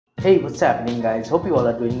Hey, what's happening guys? Hope you all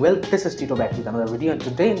are doing well. This is Tito back with another video, and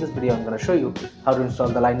today in this video I'm going to show you how to install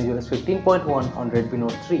the LineageOS 15.1 on Redmi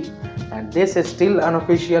Note 3. And this is still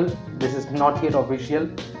unofficial. This is not yet official.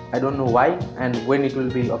 I don't know why and when it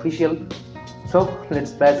will be official. So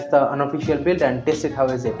let's press the unofficial build and test it. How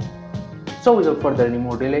is it? So without further any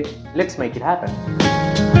more delay, let's make it happen.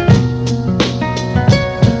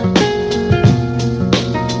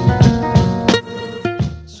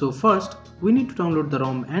 So first, we need to download the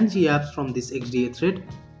ROM and G apps from this XDA thread.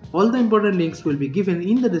 All the important links will be given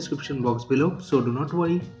in the description box below, so do not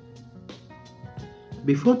worry.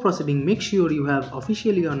 Before proceeding, make sure you have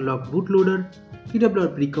officially unlocked bootloader,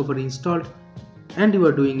 TWRP recovery installed, and you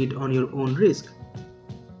are doing it on your own risk.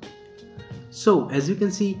 So as you can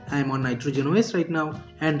see, I am on LineageOS right now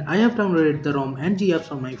and I have downloaded the ROM and G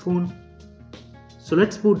apps on my phone. So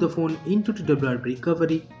let's boot the phone into TWRP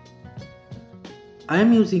recovery. I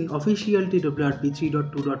am using official TWRP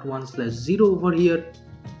 3.2.1/0 over here.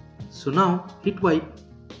 So now hit wipe.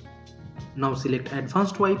 Now select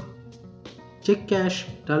advanced wipe. Check cache,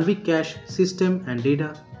 Dalvik cache, system and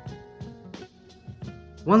data.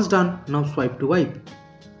 Once done, now swipe to wipe.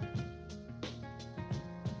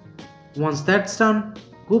 Once that's done,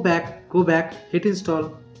 go back, hit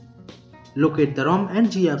install. Locate the ROM and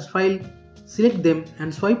G apps file, select them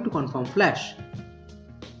and swipe to confirm flash.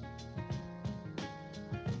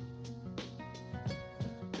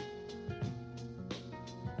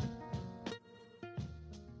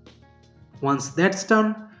 Once that's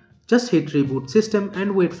done, just hit reboot system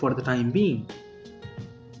and wait for the time being.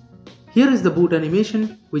 Here is the boot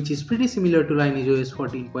animation, which is pretty similar to LineageOS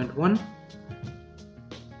 14.1.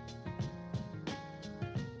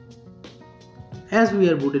 As we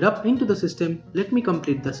are booted up into the system, let me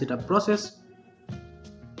complete the setup process.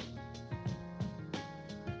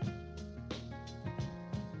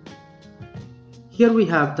 Here we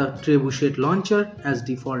have the Trebuchet launcher as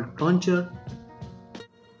default launcher.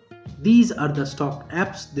 These are the stock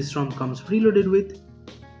apps this ROM comes preloaded with.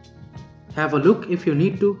 Have a look if you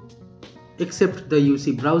need to, except the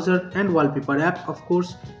UC browser and wallpaper app. Of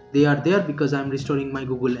course, they are there because I am restoring my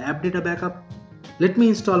Google app data backup. Let me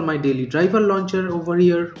install my daily driver launcher over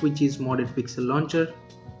here, which is modded pixel launcher.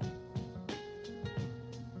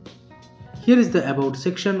 Here is the about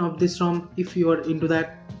section of this ROM if you are into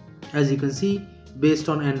that. As you can see, based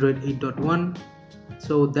on Android 8.1,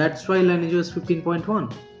 so that's why LineageOS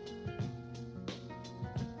 15.1.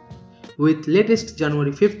 With latest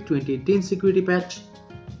January 5th 2018 security patch.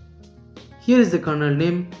 Here is the kernel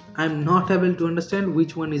name. I am not able to understand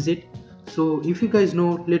which one is it, so if you guys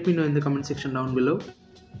know, let me know in the comment section down below.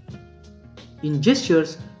 In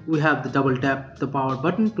gestures, we have the double tap the power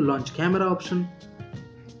button to launch camera option.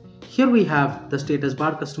 Here we have the status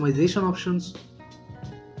bar customization options.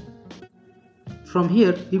 From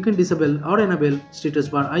here you can disable or enable status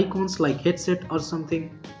bar icons like headset or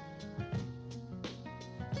something.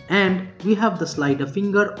 And we have the slide a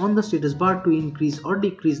finger on the status bar to increase or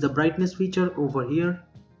decrease the brightness feature over here,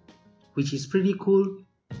 which is pretty cool.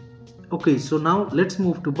 Okay, so now let's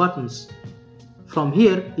move to buttons. From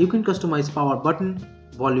here you can customize power button,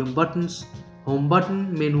 volume buttons, home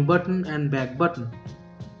button, menu button and back button.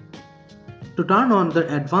 To turn on the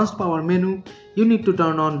advanced power menu, you need to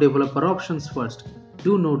turn on developer options first.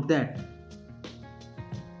 Do note that.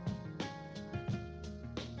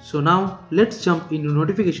 So now let's jump into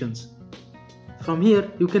notifications. From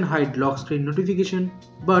here you can hide lock screen notification,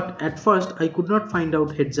 but at first I could not find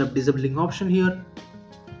out heads up disabling option here,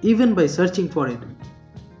 even by searching for it.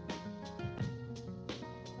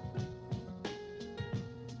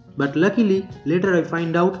 But luckily later I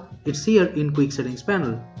find out it's here in quick settings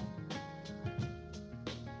panel.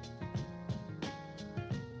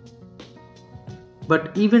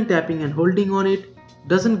 But even tapping and holding on it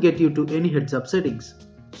doesn't get you to any heads up settings.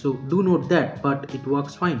 So do note that, but it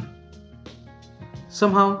works fine.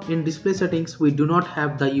 Somehow in display settings we do not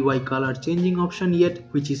have the UI color changing option yet,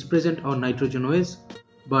 which is present on LineageOS,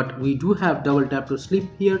 but we do have double tap to sleep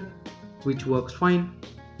here, which works fine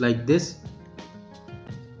like this.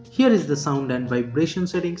 Here is the sound and vibration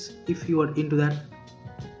settings if you are into that.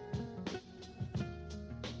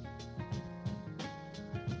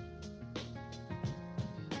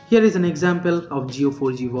 Here is an example of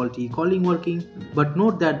Geo4G VoLTE calling working, but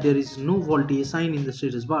note that there is no VoLTE sign in the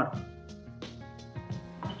status bar.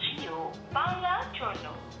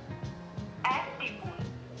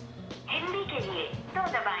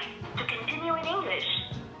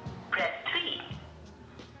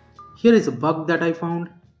 Here is a bug that I found.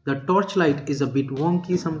 The torchlight is a bit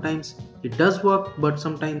wonky sometimes. It does work, but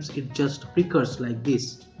sometimes it just flickers like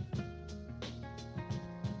this.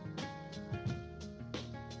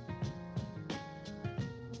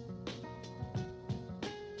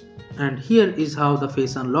 And here is how the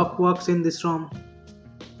face unlock works in this ROM.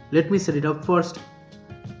 Let me set it up first.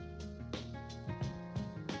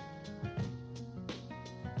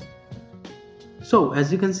 So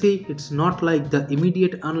as you can see, it's not like the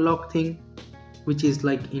immediate unlock thing, which is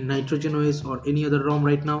like in NitrogenOS or any other ROM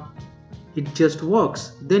right now. It just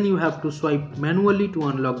works, then you have to swipe manually to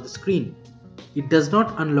unlock the screen. It does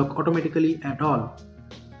not unlock automatically at all.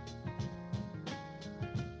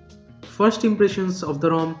 First impressions of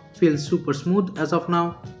the ROM feel super smooth as of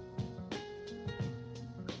now.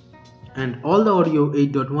 And all the audio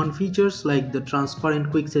 8.1 features like the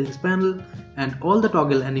transparent quick settings panel and all the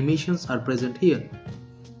toggle animations are present here.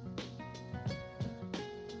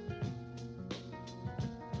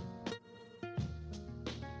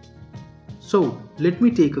 So let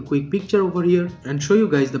me take a quick picture over here and show you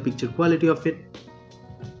guys the picture quality of it.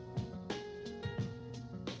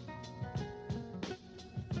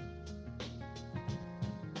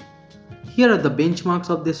 Here are the benchmarks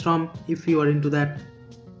of this ROM if you are into that.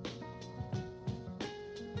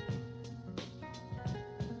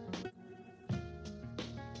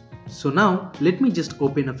 So now let me just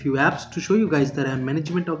open a few apps to show you guys the RAM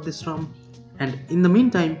management of this ROM, and in the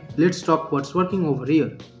meantime let's talk what's working over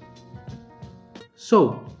here.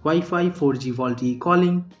 So Wi-Fi, 4G VoLTE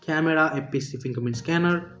calling, camera, FPS fingerprint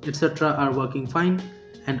scanner, etc. are working fine,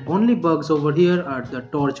 and only bugs over here are the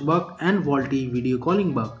torch bug and VoLTE video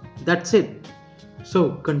calling bug. That's it.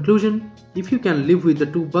 So conclusion, if you can live with the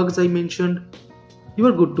two bugs I mentioned, you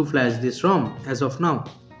are good to flash this ROM as of now.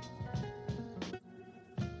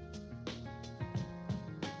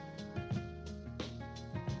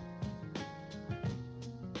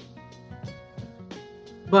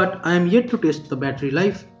 But I am yet to test the battery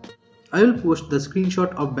life. I will post the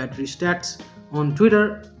screenshot of battery stats on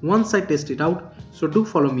Twitter once I test it out, so do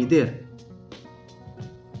follow me there.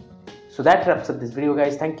 So that wraps up this video,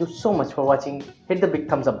 guys. Thank you so much for watching. Hit the big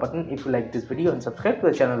thumbs up button if you like this video and subscribe to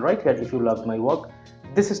the channel right here if you loved my work.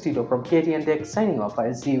 This is Tito from KTN Tech signing off.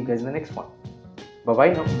 I'll see you guys in the next one. Bye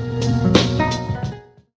bye now.